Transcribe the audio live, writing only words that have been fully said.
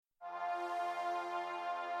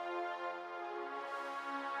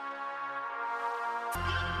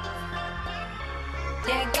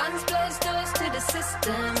Yeah, guns close doors to the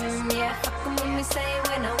system. Yeah, fuck 'em when we say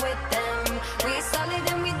we're not with them. We're solid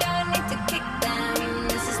and we don't need to kick them.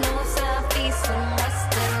 This is no south, east and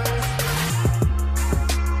western.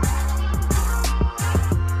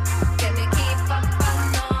 Can they keep up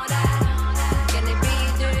on all that? Can they be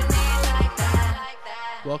doing it like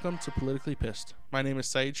that? Welcome to Politically Pissed. My name is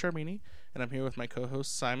Saeed Sharmini, and I'm here with my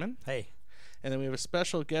co-host Simon. Hey. And then we have a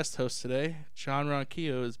special guest host today. John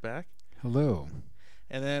Ronquillo is back. Hello.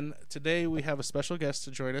 And then today we have a special guest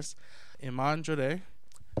to join us, Iman Jodeh.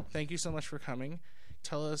 Thank you so much for coming.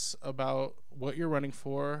 Tell us about what you're running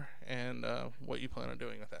for and what you plan on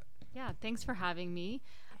doing with that. Yeah, thanks for having me.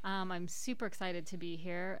 I'm super excited to be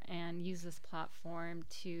here and use this platform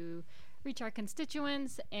to reach our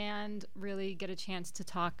constituents and really get a chance to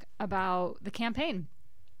talk about the campaign.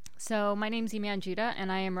 So my name's Iman Jodeh,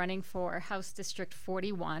 and I am running for House District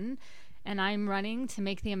 41, and I'm running to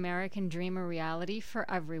make the American dream a reality for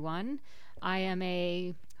everyone. I am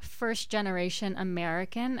a first-generation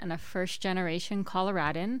American and a first-generation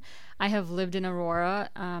Coloradan. I have lived in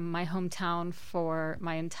Aurora, my hometown, for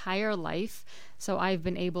my entire life, so I've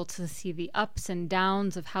been able to see the ups and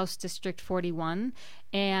downs of House District 41,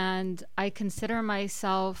 and I consider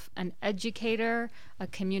myself an educator, a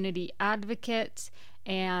community advocate,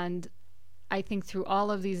 and I think through all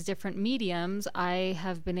of these different mediums, I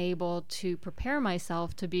have been able to prepare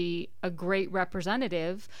myself to be a great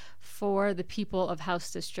representative for the people of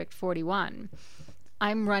House District 41.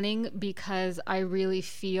 I'm running because I really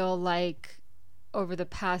feel like over the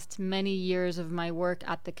past many years of my work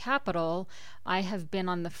at the Capitol, I have been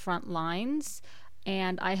on the front lines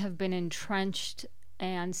and I have been entrenched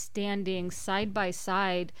and standing side by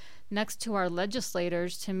side next to our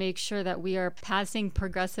legislators to make sure that we are passing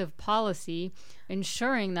progressive policy,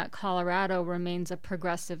 ensuring that Colorado remains a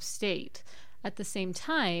progressive state. At the same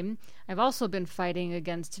time, I've also been fighting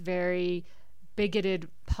against very bigoted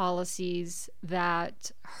policies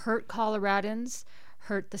that hurt Coloradans,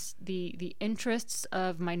 hurt the interests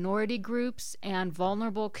of minority groups and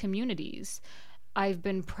vulnerable communities. I've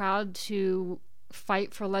been proud to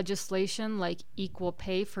fight for legislation like equal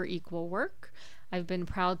pay for equal work. I've been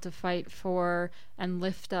proud to fight for and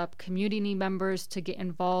lift up community members to get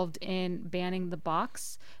involved in banning the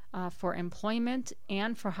box for employment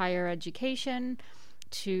and for higher education,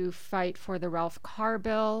 to fight for the Ralph Carr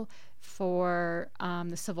bill, for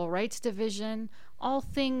the Civil Rights Division, all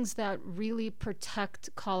things that really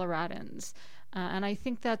protect Coloradans. And I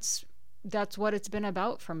think that's what it's been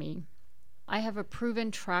about for me. I have a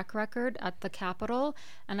proven track record at the Capitol,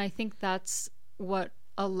 and I think that's what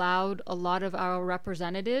allowed a lot of our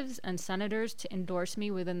representatives and senators to endorse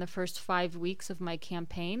me within the first 5 weeks of my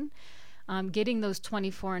campaign. Getting those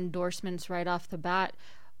 24 endorsements right off the bat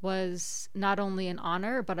was not only an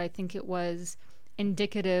honor, but I think it was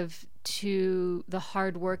indicative to the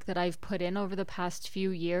hard work that I've put in over the past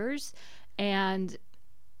few years, and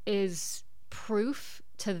is proof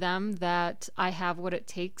to them that I have what it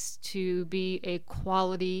takes to be a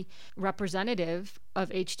quality representative of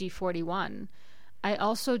HD 41. I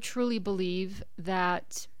also truly believe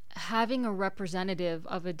that having a representative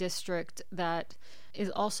of a district that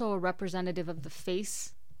is also a representative of the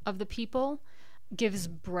face of the people gives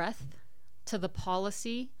breadth to the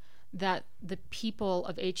policy that the people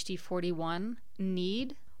of HD 41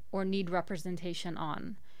 need representation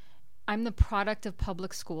on. I'm the product of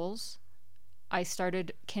public schools. I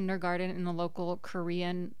started kindergarten in the local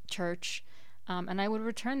Korean church, and I would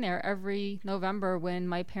return there every November when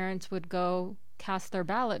my parents would go cast their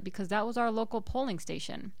ballot, because that was our local polling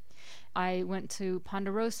station. I went to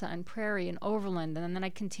Ponderosa and Prairie and Overland, and then I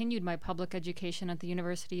continued my public education at the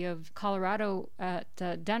University of Colorado at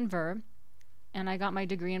Denver, and I got my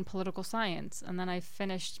degree in political science, and then I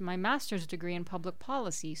finished my master's degree in public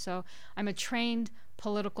policy. So I'm a trained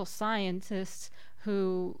political scientist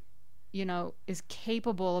who is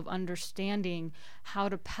capable of understanding how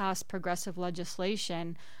to pass progressive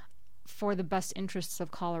legislation for the best interests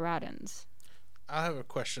of Coloradans. I have a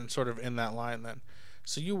question sort of in that line then.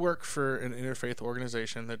 So you work for an interfaith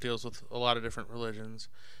organization that deals with a lot of different religions.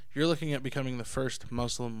 You're looking at becoming the first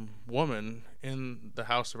Muslim woman in the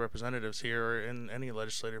House of Representatives here, or in any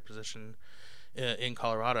legislative position in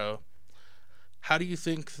Colorado. How do you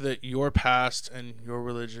think that your past and your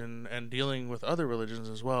religion and dealing with other religions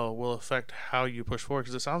as well will affect how you push forward?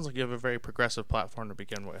 Because it sounds like you have a very progressive platform to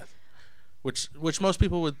begin with, which most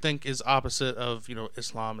people would think is opposite of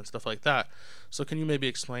Islam and stuff like that. So can you maybe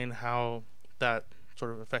explain how that sort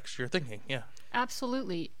of affects your thinking? Yeah,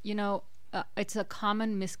 absolutely. It's a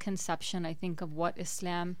common misconception, I think, of what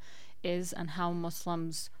Islam is and how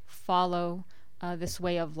Muslims follow this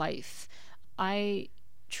way of life. I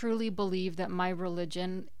truly believe that my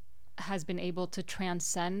religion has been able to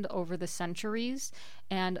transcend over the centuries,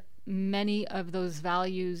 and many of those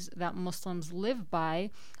values that Muslims live by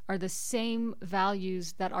are the same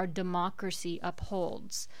values that our democracy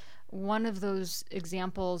upholds. One of those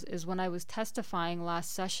examples is when I was testifying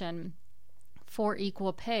last session for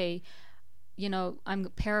equal pay.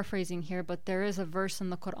 I'm paraphrasing here, but there is a verse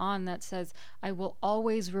in the Quran that says, I will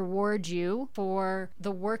always reward you for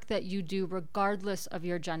the work that you do regardless of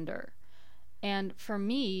your gender. And for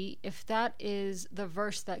me, if that is the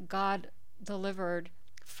verse that God delivered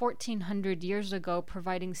 1400 years ago,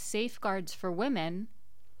 providing safeguards for women,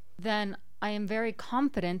 then I am very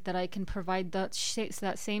confident that I can provide that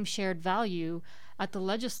same shared value at the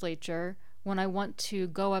legislature when I want to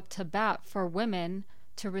go up to bat for women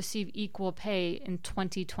to receive equal pay in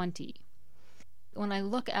 2020. When I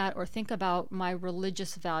look at or think about my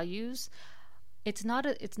religious values, it's not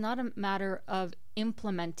a matter of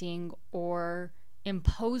implementing or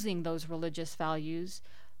imposing those religious values.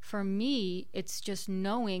 For me, it's just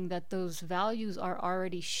knowing that those values are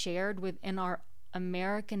already shared within our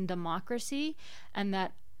American democracy, and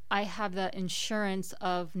that I have that insurance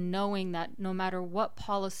of knowing that no matter what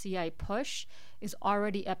policy I push is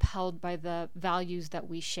already upheld by the values that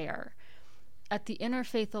we share. At the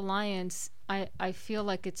Interfaith Alliance, I feel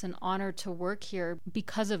like it's an honor to work here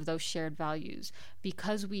because of those shared values,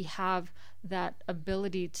 because we have that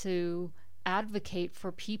ability to advocate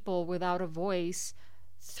for people without a voice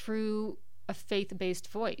through a faith-based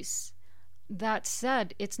voice. That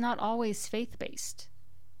said, it's not always faith-based.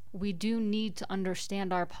 We do need to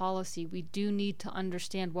understand our policy. We do need to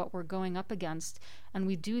understand what we're going up against, and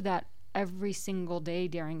we do that every single day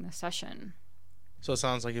during the session. So it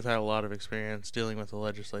sounds like you've had a lot of experience dealing with the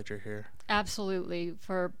legislature here. Absolutely.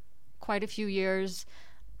 For quite a few years,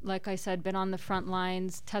 like I said, been on the front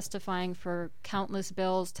lines, testifying for countless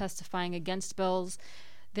bills, testifying against bills.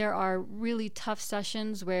 There are really tough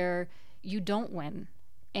sessions where you don't win.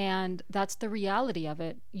 And that's the reality of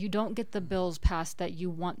it. You don't get the bills passed that you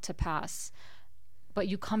want to pass, but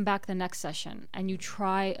you come back the next session and you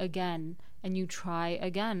try again and you try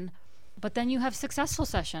again. But then you have successful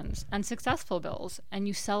sessions and successful bills, and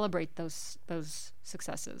you celebrate those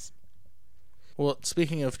successes. Well,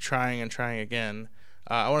 speaking of trying and trying again,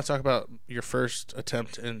 I want to talk about your first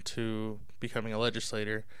attempt into becoming a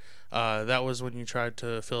legislator. That was when you tried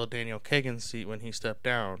to fill Daniel Kagan's seat when he stepped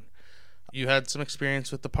down. You had some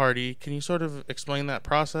experience with the party. Can you sort of explain that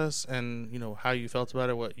process and, how you felt about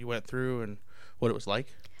it, what you went through, and what it was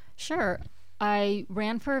like? Sure. I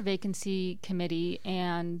ran for a vacancy committee,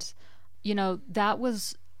 and that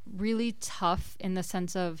was really tough in the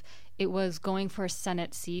sense of it was going for a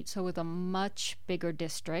Senate seat, so with a much bigger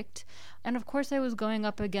district. And of course, I was going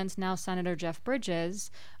up against now Senator Jeff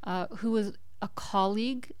Bridges, who was a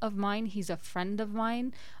colleague of mine. He's a friend of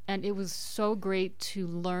mine, and it was so great to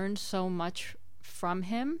learn so much from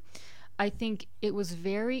him. I think it was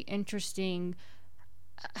very interesting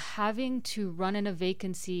having to run in a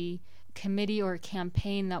vacancy committee or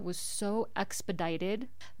campaign that was so expedited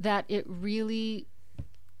that it really,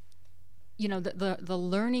 the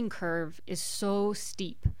learning curve is so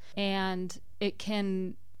steep, and it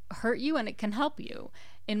can hurt you and it can help you.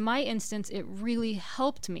 In my instance, it really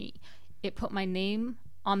helped me. It put my name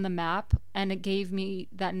on the map, and it gave me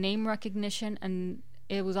that name recognition, and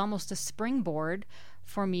it was almost a springboard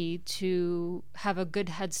for me to have a good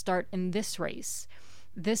head start in this race.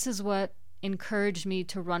 This is what encouraged me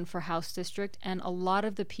to run for House District, and a lot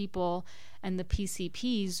of the people and the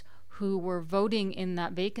PCPs who were voting in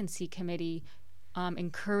that vacancy committee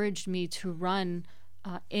encouraged me to run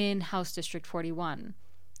in House District 41.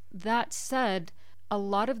 That said, a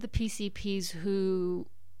lot of the PCPs who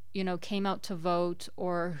came out to vote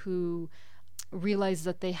or who realized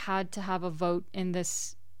that they had to have a vote in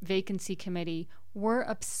this vacancy committee were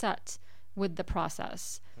upset with the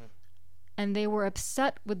process. And they were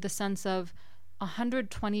upset with the sense of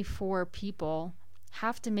 124 people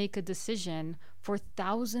have to make a decision for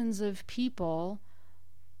thousands of people,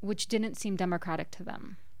 which didn't seem democratic to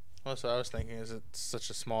them. Well, so I was thinking is it's such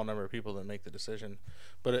a small number of people that make the decision,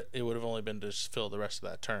 but it would have only been to just fill the rest of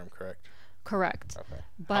that term, correct? Correct. Okay.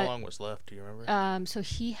 But, how long was left? Do you remember? So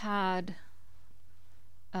he had,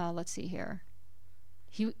 let's see here.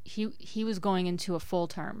 He was going into a full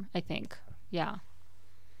term, I think. Yeah.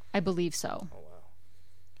 I believe so. Oh, wow.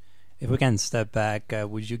 If we can step back,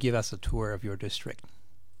 would you give us a tour of your district?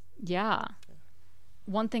 Yeah.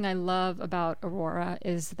 One thing I love about Aurora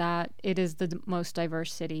is that it is the most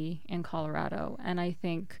diverse city in Colorado. And I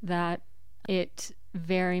think that it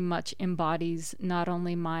very much embodies not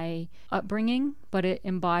only my upbringing, but it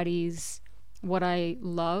embodies what I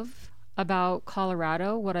love about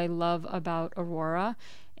Colorado, what I love about Aurora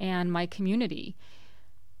and my community.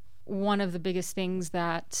 One of the biggest things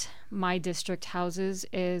that my district houses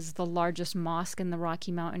is the largest mosque in the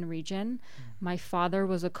Rocky Mountain region. My father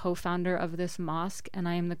was a co-founder of this mosque, and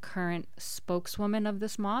I am the current spokeswoman of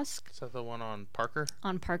this mosque. Is that the one on Parker?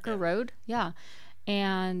 On Parker Road, yeah.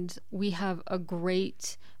 And we have a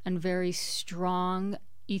great and very strong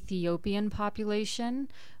Ethiopian population.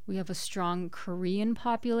 We have a strong Korean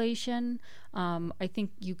population. I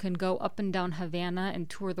think you can go up and down Havana and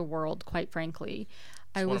tour the world, quite frankly.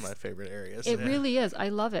 It's one of my favorite areas. It really is. I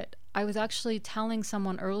love it. I was actually telling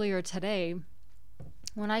someone earlier today,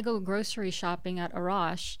 when I go grocery shopping at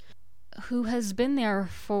Arash, who has been there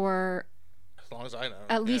for as long as I know,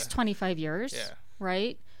 at least 25 years,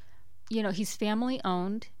 right? You know, he's family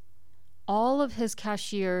owned. All of his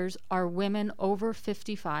cashiers are women over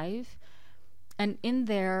 55. And in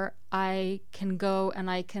there, I can go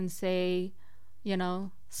and I can say, you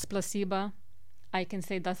know, splasiba. I can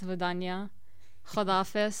say das vidanya,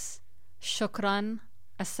 khadafis, shukran,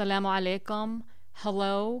 assalamu alaikum,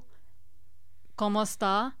 hello, como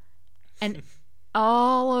esta. And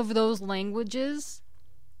all of those languages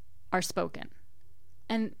are spoken.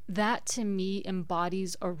 And that to me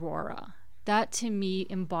embodies Aurora. That to me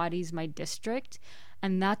embodies my district.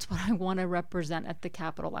 And that's what I want to represent at the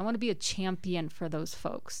Capitol. I want to be a champion for those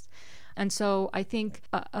folks. And so I think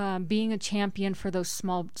being a champion for those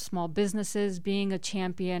small businesses, being a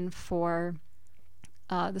champion for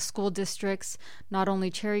the school districts, not only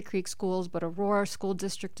Cherry Creek schools, but Aurora School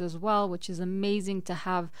District as well, which is amazing to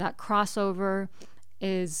have that crossover,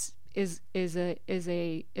 is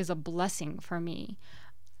a blessing for me.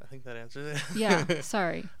 I think that answers it. Yeah,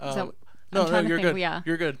 sorry. No, you're good. Yeah.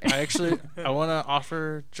 You're good. I want to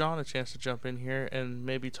offer John a chance to jump in here and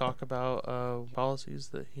maybe talk about policies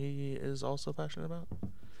that he is also passionate about.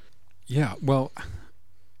 Yeah, well,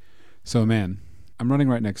 so man, I'm running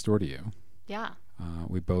right next door to you. Yeah.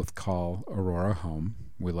 We both call Aurora home.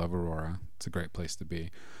 We love Aurora. It's a great place to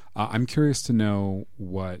be. I'm curious to know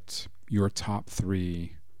what your top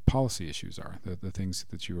 3 policy issues are, the things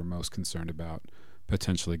that you are most concerned about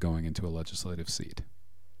potentially going into a legislative seat.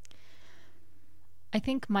 I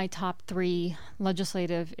think my top 3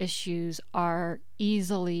 legislative issues are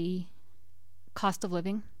easily cost of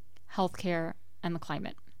living, healthcare, and the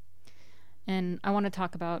climate. And I want to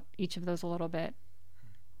talk about each of those a little bit.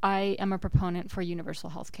 I am a proponent for universal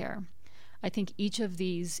healthcare. I think each of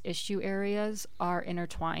these issue areas are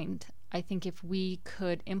intertwined. I think if we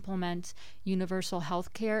could implement universal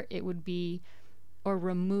healthcare, it would be or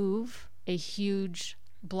remove a huge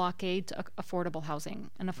blockade to affordable housing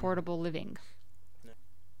and affordable living.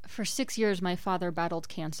 For 6 years, my father battled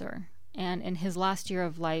cancer, and in his last year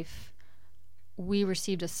of life, we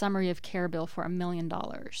received a summary of care bill for $1 million.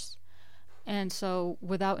 And so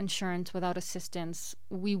without insurance, without assistance,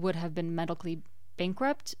 we would have been medically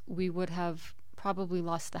bankrupt. We would have probably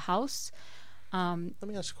lost the house. Let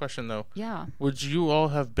me ask a question, though. Yeah. Would you all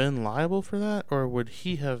have been liable for that, or would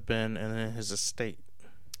he have been and then his estate?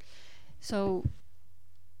 So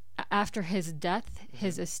after his death,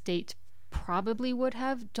 his estate probably would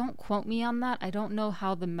have. Don't quote me on that. I don't know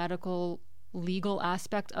how the medical legal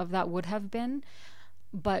aspect of that would have been.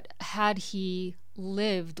 But had he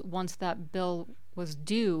lived once that bill was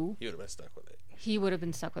due, He would have been stuck with it. He would have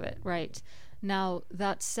been stuck with it, right. Now,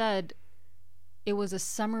 that said, it was a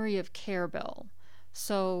summary of care bill.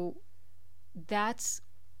 So that's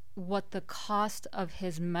what the cost of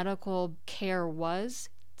his medical care was.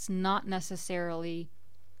 It's not necessarily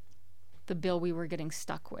the bill we were getting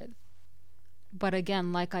stuck with. But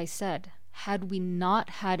again, like I said, had we not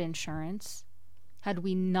had insurance, had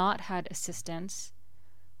we not had assistance,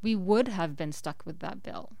 we would have been stuck with that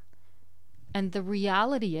bill. And the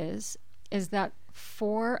reality is that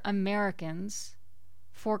for Americans,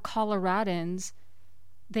 for Coloradans,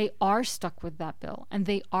 they are stuck with that bill and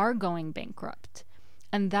they are going bankrupt.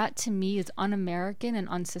 And that to me is un-American and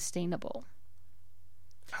unsustainable.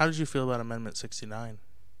 How did you feel about Amendment 69?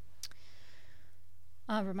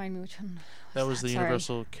 Remind me which one. That was the Sorry.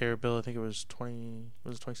 Universal Care Bill. I think it was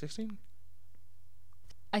 2016?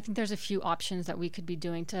 I think there's a few options that we could be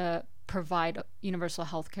doing to provide universal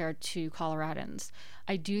health care to Coloradans.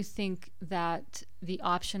 I do think that the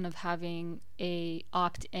option of having a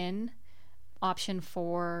opt-in option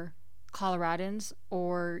for Coloradans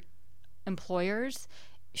or employers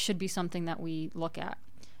should be something that we look at.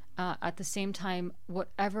 At the same time,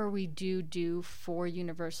 whatever we do for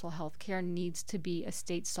universal health care needs to be a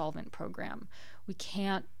state solvent program. We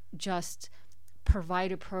can't just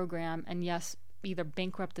provide a program and yes, either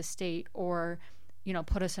bankrupt the state or,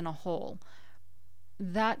 put us in a hole.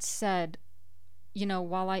 That said,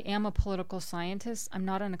 while I am a political scientist, I'm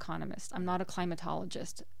not an economist. I'm not a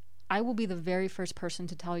climatologist. I will be the very first person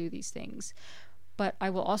to tell you these things. But I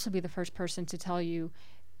will also be the first person to tell you,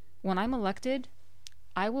 when I'm elected,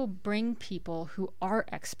 I will bring people who are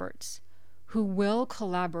experts, who will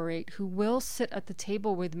collaborate, who will sit at the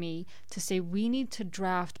table with me to say we need to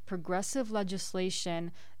draft progressive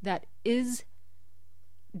legislation that is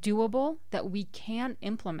doable, that we can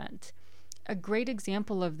implement. A great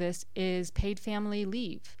example of this is paid family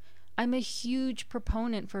leave. I'm a huge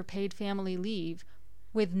proponent for paid family leave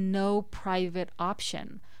with no private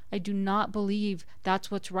option. I do not believe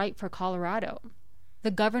that's what's right for Colorado.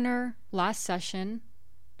 The governor last session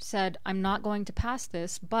said, I'm not going to pass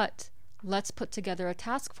this, but let's put together a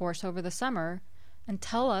task force over the summer and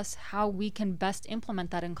tell us how we can best implement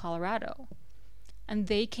that in Colorado. And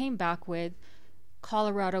they came back with,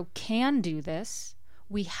 Colorado can do this.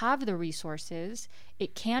 We have the resources.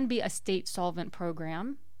 It can be a state solvent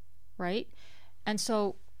program, right? And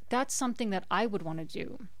so that's something that I would want to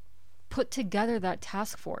do. Put together that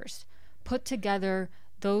task force. Put together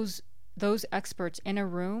those experts in a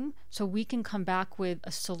room so we can come back with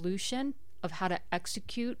a solution of how to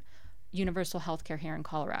execute universal health care here in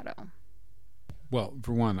Colorado. Well,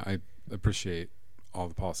 for one, I appreciate all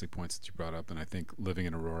the policy points that you brought up, and I think living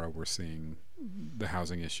in Aurora, we're seeing the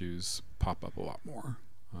housing issues pop up a lot more.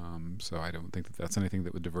 So I don't think that that's anything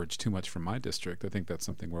that would diverge too much from my district. I think that's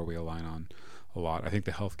something where we align on a lot. I think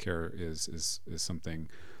the healthcare is something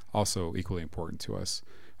also equally important to us.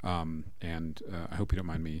 And I hope you don't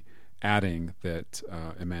mind me adding that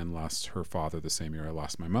Iman lost her father the same year I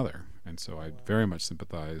lost my mother. And so I very much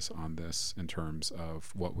sympathize on this in terms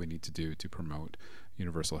of what we need to do to promote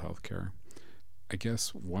universal health care. I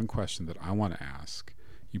guess one question that I want to ask,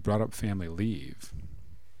 you brought up family leave,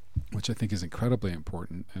 which I think is incredibly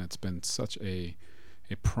important, and it's been such a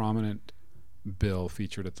prominent bill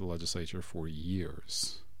featured at the legislature for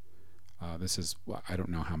years. This is, I don't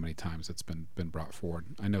know how many times it's been brought forward.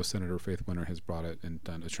 I know Senator Faith Winter has brought it and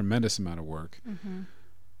done a tremendous amount of work. Mm-hmm.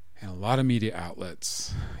 And a lot of media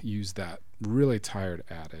outlets use that really tired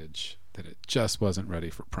adage that it just wasn't ready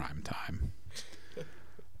for prime time.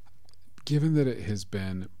 Given that it has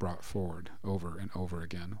been brought forward over and over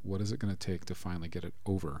again, what is it going to take to finally get it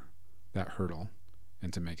over that hurdle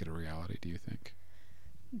and to make it a reality, do you think?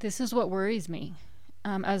 This is what worries me.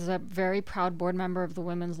 As a very proud board member of the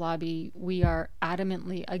Women's Lobby, we are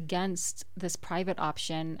adamantly against this private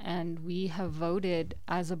option, and we have voted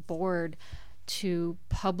as a board to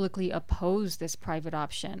publicly oppose this private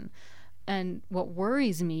option. And what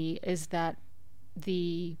worries me is that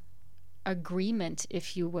the agreement,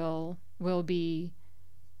 if you will be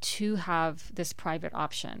to have this private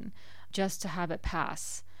option, just to have it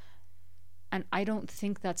pass. And I don't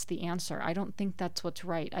think that's the answer. I don't think that's what's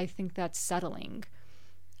right. I think that's settling.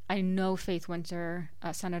 I know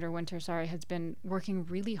Senator Winter, has been working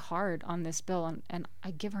really hard on this bill, and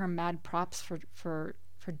I give her mad props for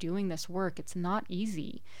doing this work. It's not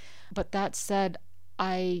easy. But that said,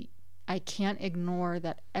 I can't ignore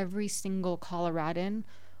that every single Coloradan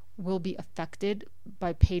will be affected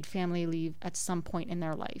by paid family leave at some point in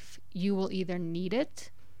their life. You will either need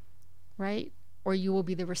it, right, or you will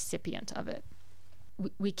be the recipient of it.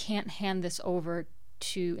 We can't hand this over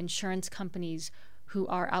to insurance companies who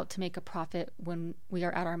are out to make a profit when we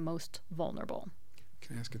are at our most vulnerable.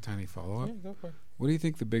 Can I ask a tiny follow-up? Yeah, go for it. What do you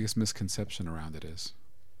think the biggest misconception around it is?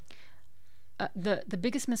 The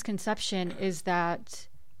biggest misconception is that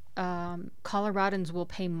Coloradans will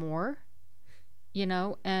pay more,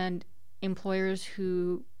 and employers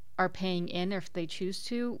who are paying in, if they choose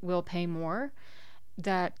to, will pay more,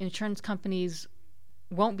 that insurance companies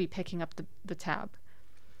won't be picking up the tab.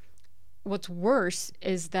 What's worse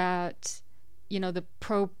is that, the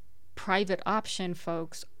pro-private option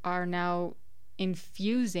folks are now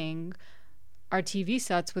infusing our TV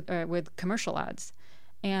sets with commercial ads,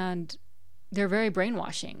 and they're very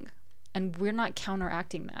brainwashing, and we're not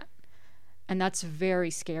counteracting that. And that's very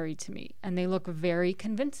scary to me. And they look very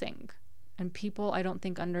convincing. And people, I don't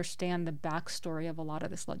think, understand the backstory of a lot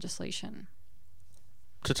of this legislation.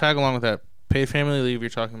 To tag along with that, paid family leave, you're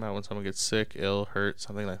talking about when someone gets sick, ill, hurt,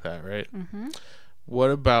 something like that, right? Mm-hmm.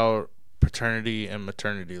 What about paternity and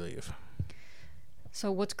maternity leave?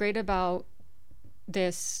 So what's great about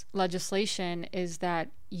this legislation is that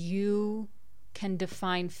you can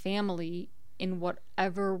define family in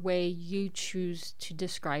whatever way you choose to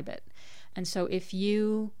describe it. And so it's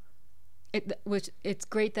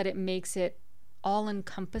great that it makes it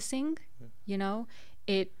all-encompassing,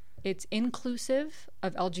 It's inclusive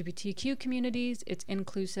of LGBTQ communities. It's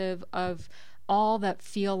inclusive of all that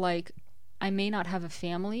feel like I may not have a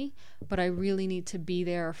family, but I really need to be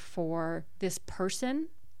there for this person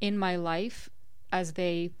in my life as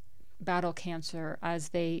they battle cancer, as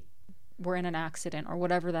they were in an accident or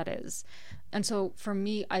whatever that is. And so for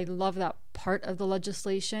me, I love that part of the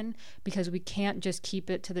legislation because we can't just keep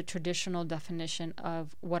it to the traditional definition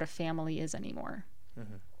of what a family is anymore.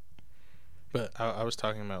 Mm-hmm. But I was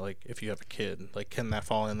talking about, like, if you have a kid, like, can that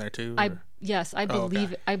fall in there too? Yes, I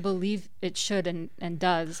believe okay. I believe it should and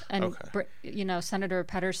does. And okay. Senator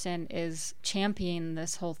Pedersen is championing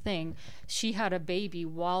this whole thing. She had a baby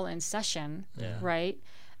while in session, right?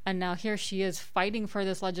 And now here she is fighting for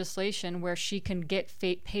this legislation where she can get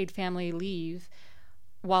paid family leave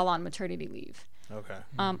while on maternity leave. Okay.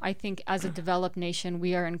 I think as a developed nation,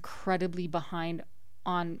 we are incredibly behind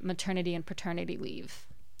on maternity and paternity leave.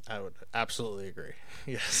 I would absolutely agree.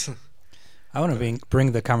 Yes. I want to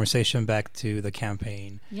bring the conversation back to the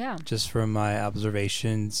campaign. Yeah. Just from my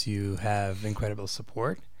observations, you have incredible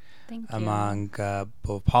support among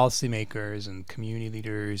both policymakers and community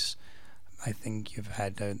leaders. I think you've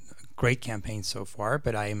had a great campaign so far,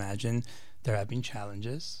 but I imagine there have been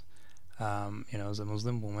challenges. As a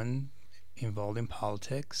Muslim woman involved in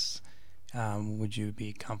politics, would you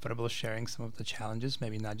be comfortable sharing some of the challenges,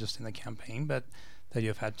 maybe not just in the campaign, but that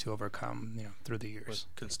you've had to overcome, through the years?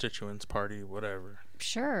 With constituents, party, whatever.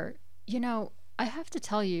 Sure. I have to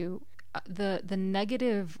tell you, the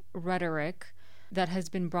negative rhetoric that has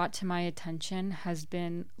been brought to my attention has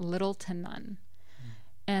been little to none.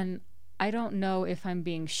 And I don't know if I'm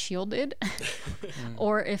being shielded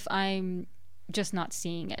or if I'm just not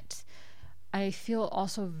seeing it. I feel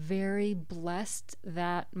also very blessed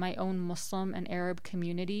that my own Muslim and Arab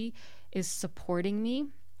community is supporting me.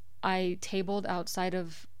 I tabled outside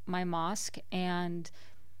of my mosque and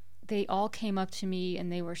they all came up to me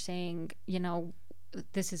and they were saying,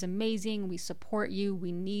 this is amazing. We support you.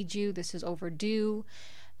 We need you. This is overdue.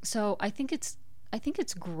 So I think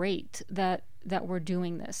it's great that we're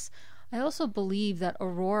doing this. I also believe that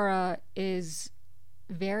Aurora is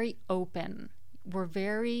very open. We're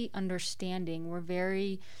very understanding. We're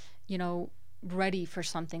very, ready for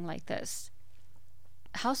something like this.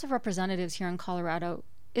 House of Representatives here in Colorado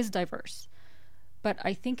is diverse, but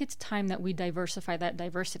I think it's time that we diversify that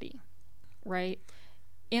diversity, right?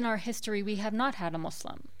 In our history, we have not had a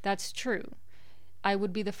Muslim. That's true. I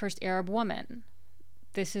would be the first Arab woman.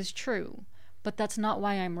 This is true, but that's not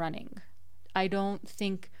why I'm running. I don't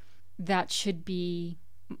think that should be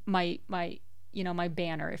my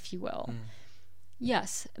banner, if you will.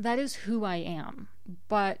 Yes, that is who I am.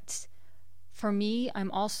 But for me, I'm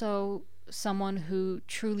also someone who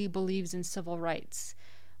truly believes in civil rights.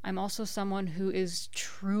 I'm also someone who is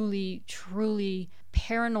truly, truly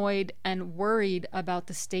paranoid and worried about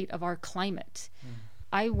the state of our climate.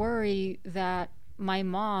 I worry that my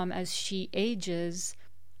mom, as she ages,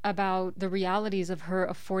 about the realities of her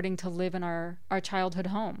affording to live in our childhood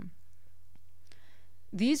home.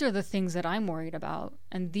 These are the things that I'm worried about,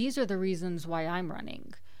 and these are the reasons why I'm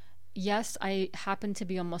running. Yes, I happen to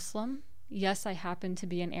be a Muslim. Yes, I happen to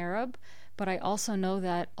be an Arab, but I also know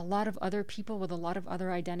that a lot of other people with a lot of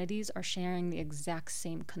other identities are sharing the exact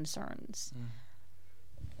same concerns.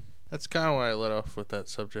 That's kind of why I let off with that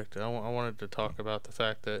subject. I wanted to talk about the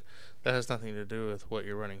fact that has nothing to do with what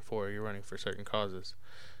you're running for. You're running for certain causes.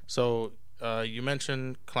 So you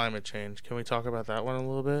mentioned climate change. Can we talk about that one a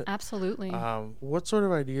little bit? Absolutely. What sort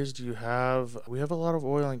of ideas do you have? We have a lot of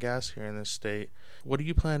oil and gas here in this state. What do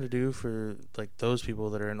you plan to do for those people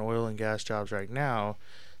that are in oil and gas jobs right now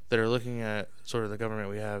that are looking at sort of the government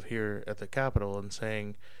we have here at the Capitol and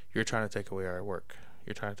saying, you're trying to take away our work.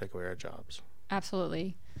 You're trying to take away our jobs.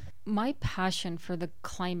 Absolutely. My passion for the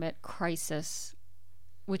climate crisis,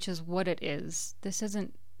 which is what it is, this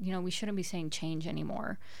isn't, we shouldn't be saying change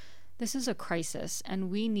anymore. This is a crisis, and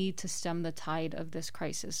we need to stem the tide of this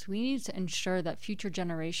crisis. We need to ensure that future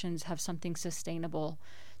generations have something sustainable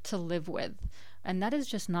to live with. And that is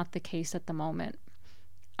just not the case at the moment.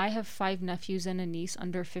 I have 5 nephews and a niece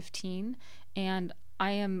under 15, and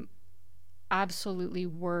I am absolutely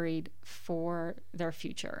worried for their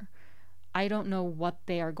future. I don't know what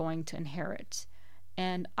they are going to inherit.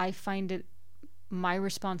 And I find it my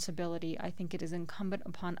responsibility. I think it is incumbent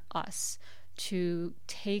upon us to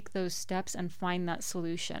take those steps and find that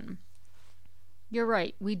solution. You're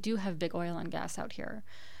right. We do have big oil and gas out here.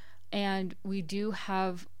 And we do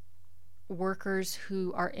have workers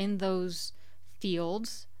who are in those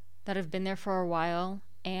fields that have been there for a while.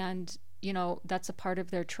 And, that's a part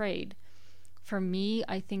of their trade. For me,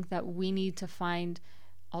 I think that we need to find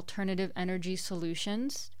alternative energy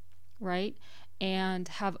solutions, right? And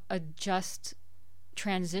have a just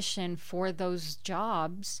transition for those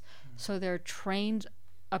jobs so they're trained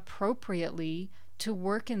appropriately to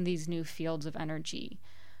work in these new fields of energy.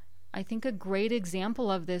 I think a great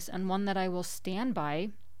example of this, and one that I will stand by,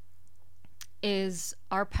 is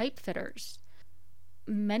our pipe fitters.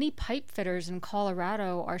 Many pipe fitters in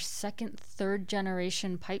Colorado are second, third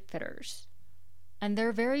generation pipe fitters, and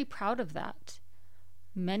they're very proud of that.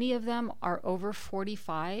 Many of them are over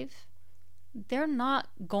 45. They're not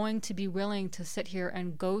going to be willing to sit here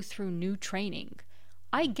and go through new training.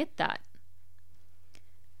 I get that.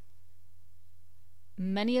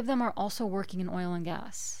 Many of them are also working in oil and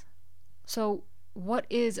gas. So what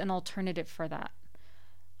is an alternative for that?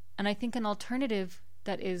 And I think an alternative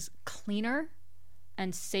that is cleaner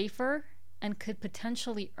and safer and could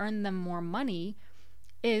potentially earn them more money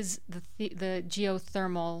is the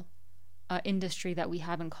geothermal industry that we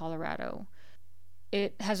have in Colorado.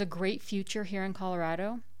 It has a great future here in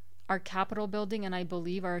Colorado. Our Capitol building, and I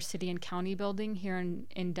believe our city and county building here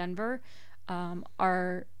in Denver,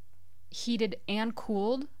 are heated and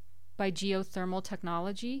cooled by geothermal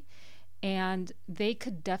technology, and they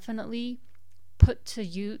could definitely put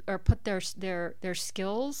their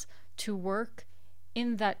skills to work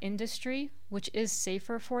in that industry, which is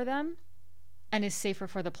safer for them and is safer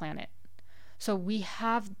for the planet. So we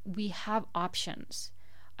have options.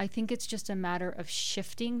 I think it's just a matter of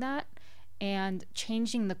shifting that and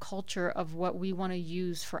changing the culture of what we want to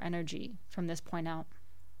use for energy from this point out.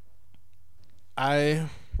 I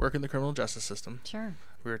work in the criminal justice system. Sure.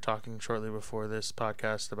 We were talking shortly before this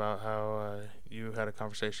podcast about how you had a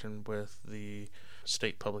conversation with the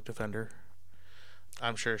state public defender.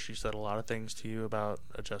 I'm sure she said a lot of things to you about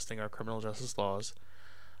adjusting our criminal justice laws.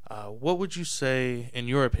 What would you say, in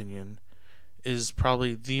your opinion, is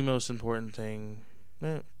probably the most important thing,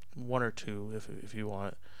 one or two if you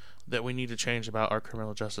want, that we need to change about our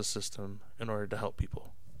criminal justice system in order to help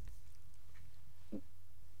people?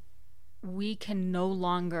 We can no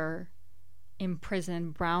longer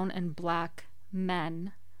imprison brown and black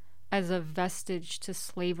men as a vestige to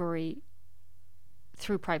slavery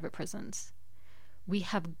through private prisons. We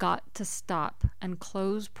have got to stop and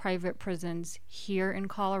close private prisons here in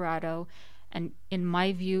Colorado, and in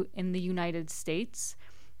my view, in the United States.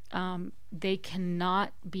 They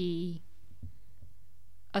cannot be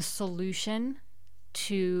a solution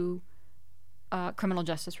to criminal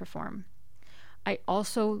justice reform. I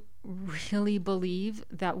also really believe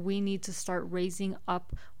that we need to start raising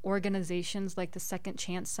up organizations like the Second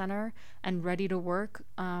Chance Center and Ready to Work,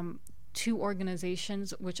 two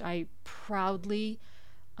organizations which I proudly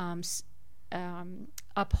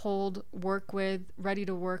uphold, work with. Ready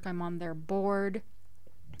to Work, I'm on their board,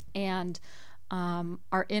 and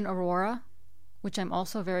are in Aurora, which I'm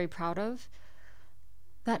also very proud of,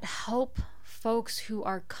 that help folks who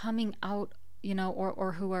are coming out,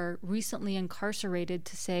 or who are recently incarcerated,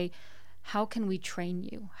 to say, how can we train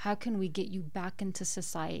you? How can we get you back into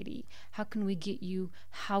society? How can we get you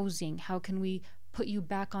housing? How can we put you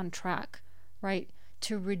back on track, right?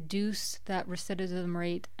 To reduce that recidivism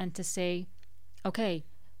rate and to say, okay,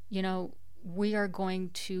 we are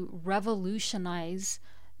going to revolutionize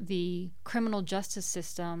the criminal justice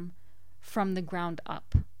system from the ground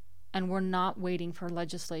up, and we're not waiting for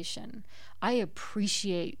legislation. I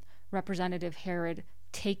appreciate Representative Herod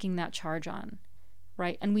taking that charge on,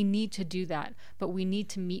 right? And we need to do that, but we need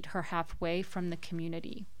to meet her halfway from the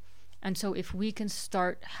community. And so if we can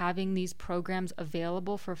start having these programs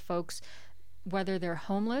available for folks, whether they're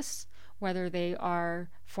homeless, whether they are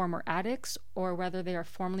former addicts, or whether they are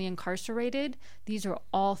formerly incarcerated, these are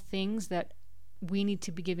all things that we need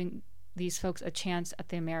to be giving these folks a chance at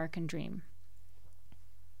the American dream.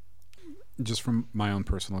 Just from my own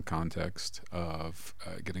personal context of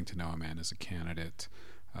getting to know Iman as a candidate,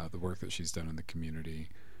 the work that she's done in the community,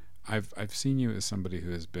 I've seen you as somebody who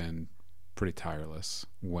has been pretty tireless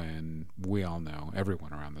when we all know,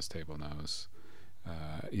 everyone around this table knows,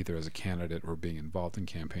 either as a candidate or being involved in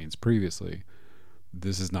campaigns previously,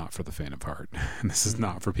 this is not for the faint of heart. And this is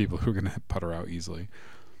not for people who are going to putter out easily.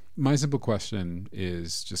 My simple question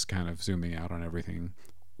is just kind of zooming out on everything.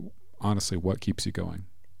 Honestly, what keeps you going?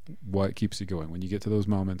 What keeps you going? When you get to those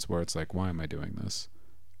moments where it's like, why am I doing this?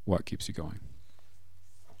 What keeps you going?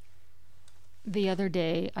 The other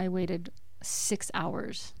day, I waited 6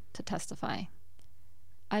 hours to testify.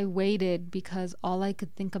 I waited because all I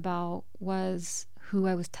could think about was who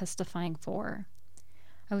I was testifying for.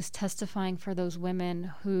 I was testifying for those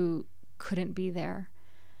women who couldn't be there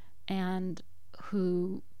and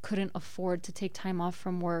who couldn't afford to take time off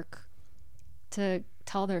from work to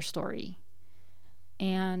tell their story,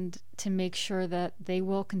 and to make sure that they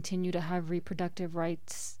will continue to have reproductive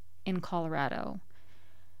rights in Colorado.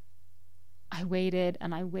 I waited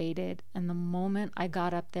and I waited. And the moment I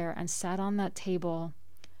got up there and sat on that table,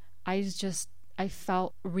 I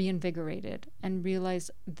felt reinvigorated and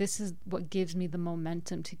realized this is what gives me the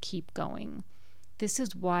momentum to keep going. This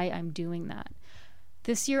is why I'm doing that.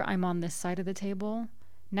 This year, I'm on this side of the table.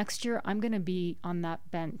 Next year, I'm going to be on that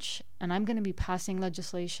bench, and I'm going to be passing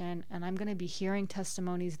legislation, and I'm going to be hearing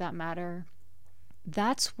testimonies that matter.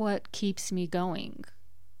 That's what keeps me going.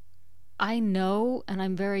 I know, and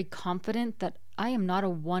I'm very confident that I am not a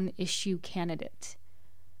one-issue candidate.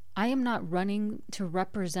 I am not running to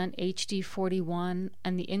represent HD 41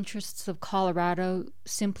 and the interests of Colorado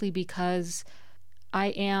simply because I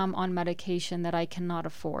am on medication that I cannot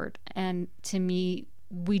afford. And to me,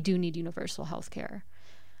 we do need universal health care.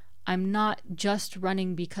 I'm not just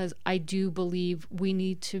running because I do believe we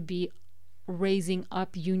need to be raising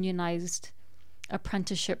up unionized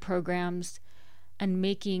apprenticeship programs and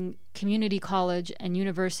making community college and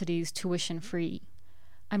universities tuition free.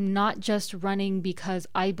 I'm not just running because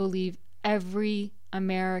I believe every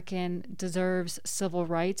American deserves civil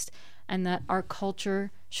rights and that our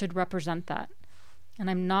culture should represent that. And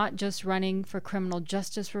I'm not just running for criminal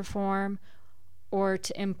justice reform or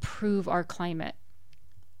to improve our climate.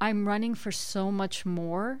 I'm running for so much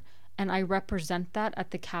more, and I represent that at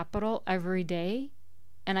the Capitol every day.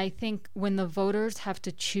 And I think when the voters have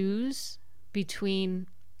to choose between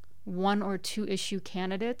one or two issue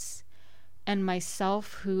candidates and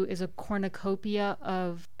myself, who is a cornucopia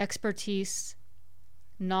of expertise,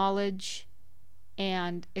 knowledge,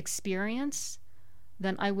 and experience,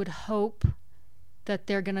 then I would hope that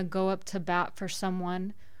they're going to go up to bat for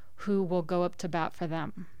someone who will go up to bat for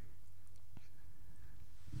them.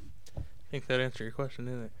 I think that answered your question,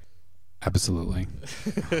 didn't it? Absolutely.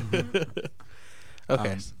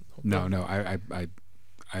 Okay. No,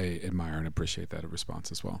 I admire and appreciate that response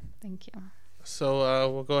as well. Thank you. So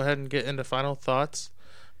we'll go ahead and get into final thoughts.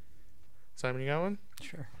 Simon, you got one?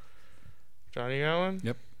 Sure. John, you got one?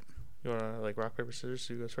 Yep. You want to like rock, paper, scissors?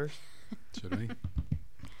 Who goes first? Should I?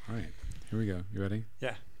 All right. Here we go. You ready?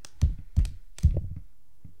 Yeah.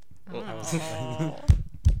 Oh.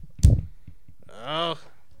 Oh,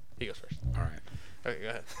 he goes first. All right. Okay, go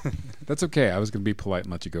ahead. That's okay. I was going to be polite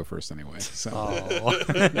and let you go first anyway. So.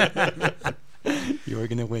 You were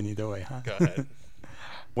going to win either way, huh? Go ahead.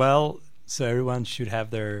 Well, so everyone should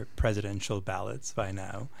have their presidential ballots by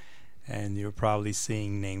now. And you're probably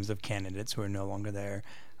seeing names of candidates who are no longer there.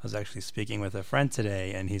 I was actually speaking with a friend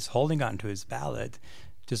today, and he's holding on to his ballot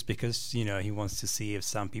just because, you know, he wants to see if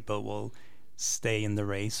some people will stay in the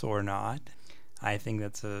race or not. I think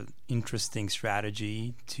that's an interesting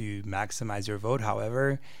strategy to maximize your vote.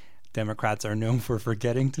 However, Democrats are known for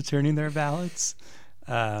forgetting to turn in their ballots.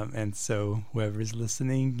 And so whoever's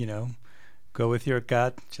listening, you know, go with your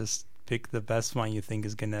gut. Just pick the best one you think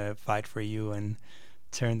is going to fight for you and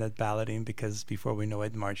turn that ballot in, because before we know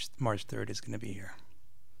it, March 3rd is going to be here.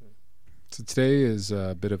 So today is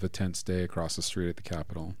a bit of a tense day across the street at the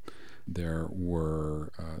Capitol. There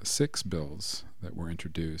were 6 bills that were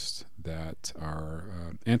introduced that are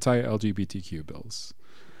anti-LGBTQ bills.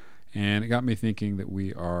 And it got me thinking that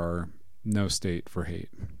we are no state for hate.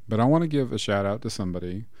 But I want to give a shout out to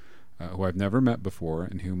somebody who I've never met before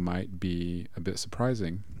and who might be a bit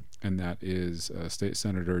surprising, and that is State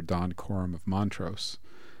Senator Don Coram of Montrose,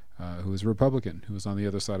 who is a Republican, who is on the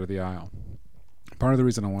other side of the aisle. Part of the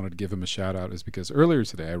reason I wanted to give him a shout out is because earlier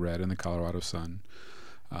today I read in the Colorado Sun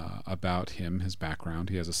about him, his background.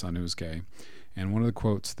 He has a son who's gay. And one of the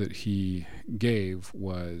quotes that he gave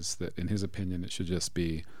was that, in his opinion, it should just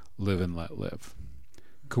be live and let live.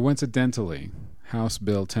 Coincidentally, House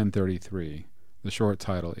Bill 1033, the short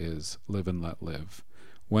title is Live and Let Live,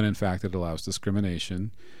 when in fact it allows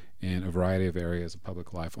discrimination in a variety of areas of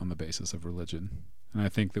public life on the basis of religion. And I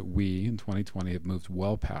think that we, in 2020, have moved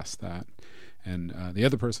well past that. And the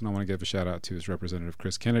other person I want to give a shout out to is Representative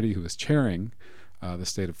Chris Kennedy, who is chairing the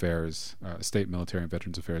State Military and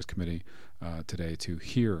Veterans Affairs Committee today to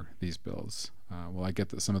hear these bills. Well, I get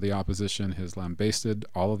that some of the opposition has lambasted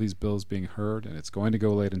all of these bills being heard, and it's going to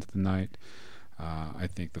go late into the night. I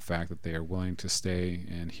think the fact that they are willing to stay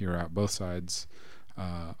and hear out both sides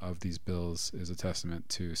of these bills is a testament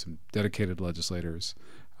to some dedicated legislators.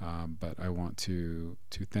 But I want to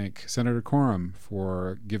thank Senator Coram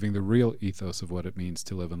for giving the real ethos of what it means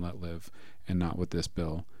to live and let live, and not what this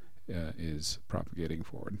bill is propagating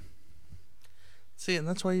forward. See, and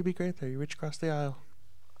that's why you be great there. You reach across the aisle.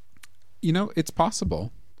 You know, it's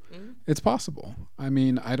possible. Mm-hmm. It's possible. I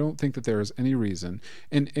mean, I don't think that there is any reason.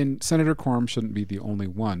 And Senator Coram shouldn't be the only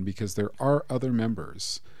one, because there are other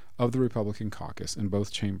members of the Republican caucus in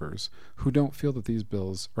both chambers who don't feel that these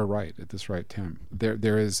bills are right at this right time.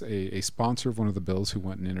 There is a sponsor of one of the bills who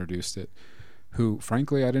went and introduced it, who,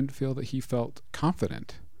 frankly, I didn't feel that he felt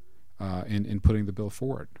confident in putting the bill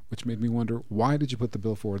forward, which made me wonder, why did you put the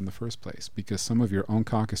bill forward in the first place? Because some of your own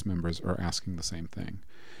caucus members are asking the same thing.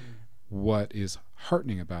 What is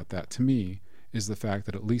heartening about that to me is the fact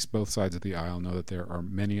that at least both sides of the aisle know that there are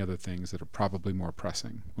many other things that are probably more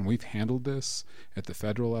pressing. When we've handled this at the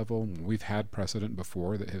federal level, when we've had precedent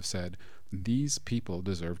before that have said, these people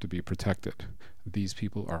deserve to be protected. These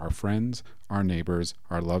people are our friends, our neighbors,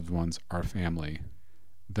 our loved ones, our family.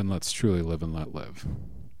 Then let's truly live and let live.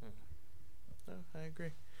 I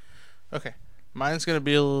agree. Okay. Mine's going to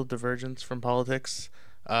be a little divergence from politics.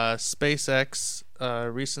 SpaceX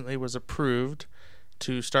recently was approved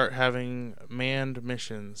to start having manned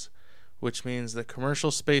missions, which means that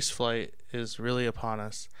commercial space flight is really upon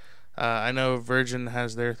us. I know Virgin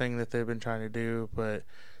has their thing that they've been trying to do, but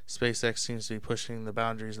SpaceX seems to be pushing the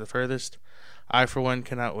boundaries the furthest. I, for one,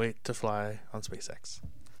 cannot wait to fly on SpaceX.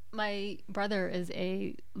 My brother is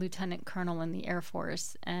a lieutenant colonel in the Air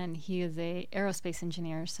Force, and he is a aerospace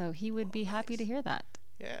engineer, so he would be happy to hear that.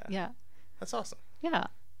 Yeah. That's awesome. Yeah,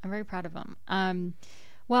 I'm very proud of him.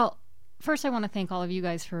 Well, first I want to thank all of you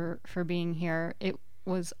guys for being here. It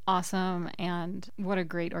was awesome, and what a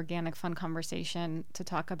great organic, fun conversation to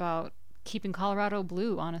talk about keeping Colorado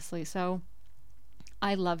blue, honestly. So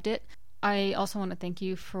I loved it. I also want to thank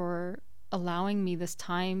you for allowing me this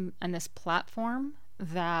time and this platform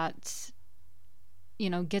that, you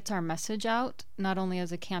know, gets our message out, not only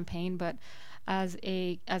as a campaign, but as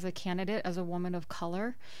a candidate, as a woman of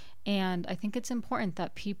color. And I think it's important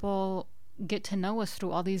that people get to know us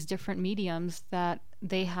through all these different mediums that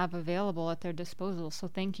they have available at their disposal. So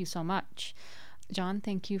thank you so much. John,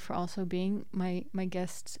 thank you for also being my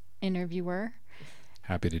guest interviewer.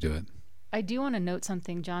 Happy to do it. I do want to note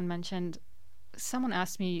something John mentioned. Someone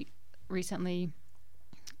asked me recently,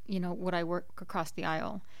 you know, would I work across the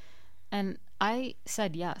aisle? And I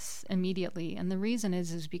said yes immediately. And the reason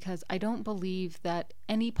is because I don't believe that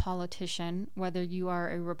any politician, whether you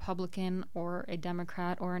are a Republican or a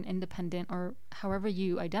Democrat or an independent or however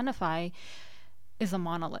you identify, is a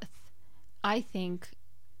monolith. I think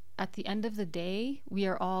at the end of the day, we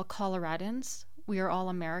are all Coloradans, we are all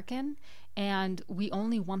American, and we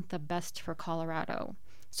only want the best for Colorado.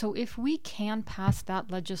 So if we can pass that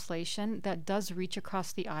legislation that does reach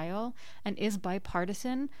across the aisle and is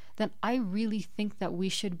bipartisan, then I really think that we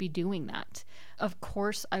should be doing that. Of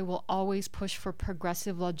course, I will always push for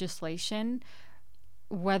progressive legislation,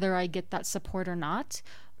 whether I get that support or not,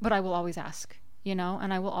 but I will always ask, you know,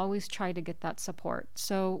 and I will always try to get that support.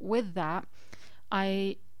 So with that,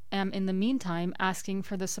 I am in the meantime asking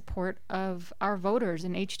for the support of our voters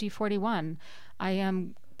in HD 41. I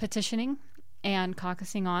am petitioning and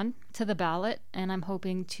caucusing on to the ballot, and I'm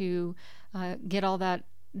hoping to get all that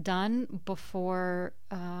done before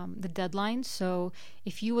the deadline. So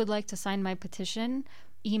if you would like to sign my petition,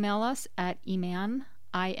 email us at Iman,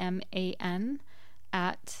 I-M-A-N,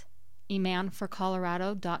 at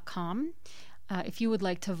imanforcolorado.com. If you would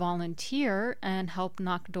like to volunteer and help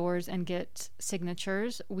knock doors and get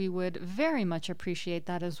signatures, we would very much appreciate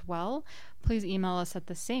that as well. Please email us at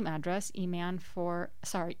the same address, Iman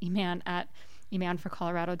at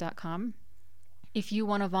imanforcolorado.com. If you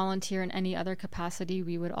want to volunteer in any other capacity,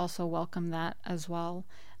 we would also welcome that as well.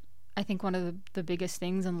 I think one of the biggest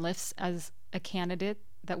things and lifts as a candidate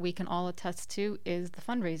that we can all attest to is the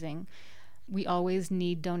fundraising. We always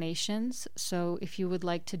need donations, so if you would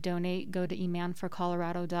like to donate, go to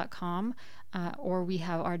imanforcolorado.com, or we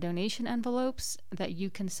have our donation envelopes that you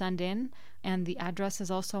can send in, and the address is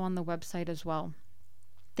also on the website as well.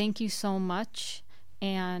 Thank you so much,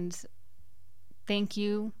 and thank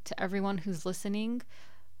you to everyone who's listening.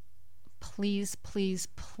 Please, please,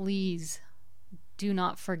 please do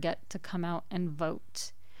not forget to come out and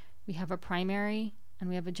vote. We have a primary and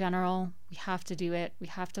we have a general. We have to do it. We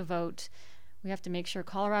have to vote. We have to make sure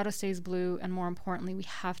Colorado stays blue, and more importantly, we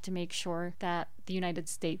have to make sure that the United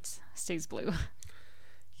States stays blue.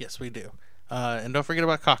 Yes, we do. And don't forget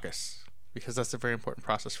about caucus, because that's a very important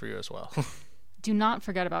process for you as well. Do not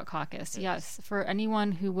forget about caucus. Yes. For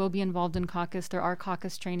anyone who will be involved in caucus, there are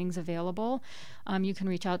caucus trainings available. You can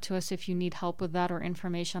reach out to us if you need help with that or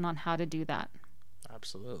information on how to do that.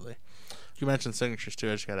 Absolutely. You mentioned signatures too.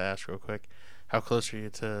 I just got to ask real quick. How close are you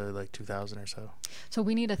to like 2,000 or so? So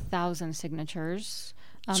we need 1,000 signatures.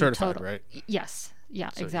 Certified, total. Right? Yes. Yeah,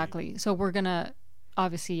 so exactly. So we're going to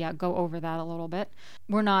obviously, go over that a little bit.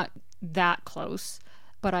 We're not that close,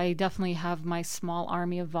 but I definitely have my small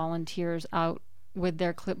army of volunteers out with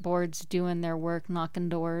their clipboards, doing their work, knocking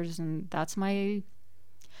doors, and that's going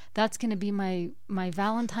to be my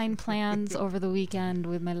Valentine plans over the weekend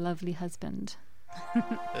with my lovely husband.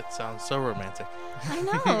 That sounds so romantic. I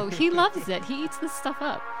know. He loves it. He eats this stuff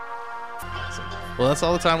up. Awesome. Well, that's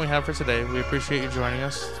all the time we have for today. We appreciate you joining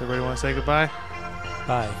us. Does everybody want to say goodbye?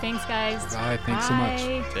 Bye. Thanks, guys. Bye. Thanks so much.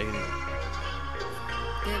 Take it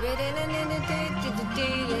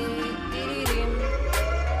easy.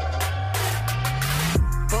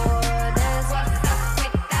 Borders, what's up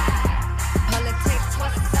with that? Politics,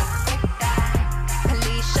 what's up with that?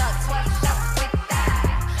 Police shots, what's up with that?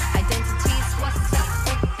 Identities, what's up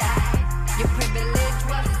with that? Your privilege,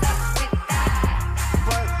 what's up with that?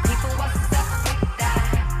 Broke people, what's up with that?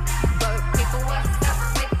 Broke people, what's up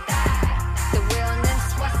with that? The realness,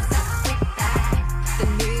 what's up with that? The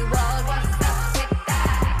new world, what's up with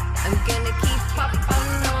that? I'm gonna keep up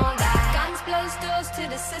on all that. Guns blows doors to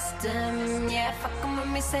the system. Yeah, fuck 'em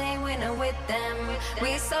when we say we're not with them.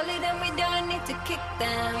 We're solid and we don't need to kick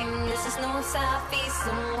them. This is north, south, east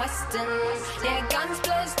and western. Yeah, guns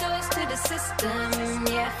blows doors to the system.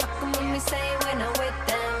 Yeah, fuck 'em when we say we're not with them.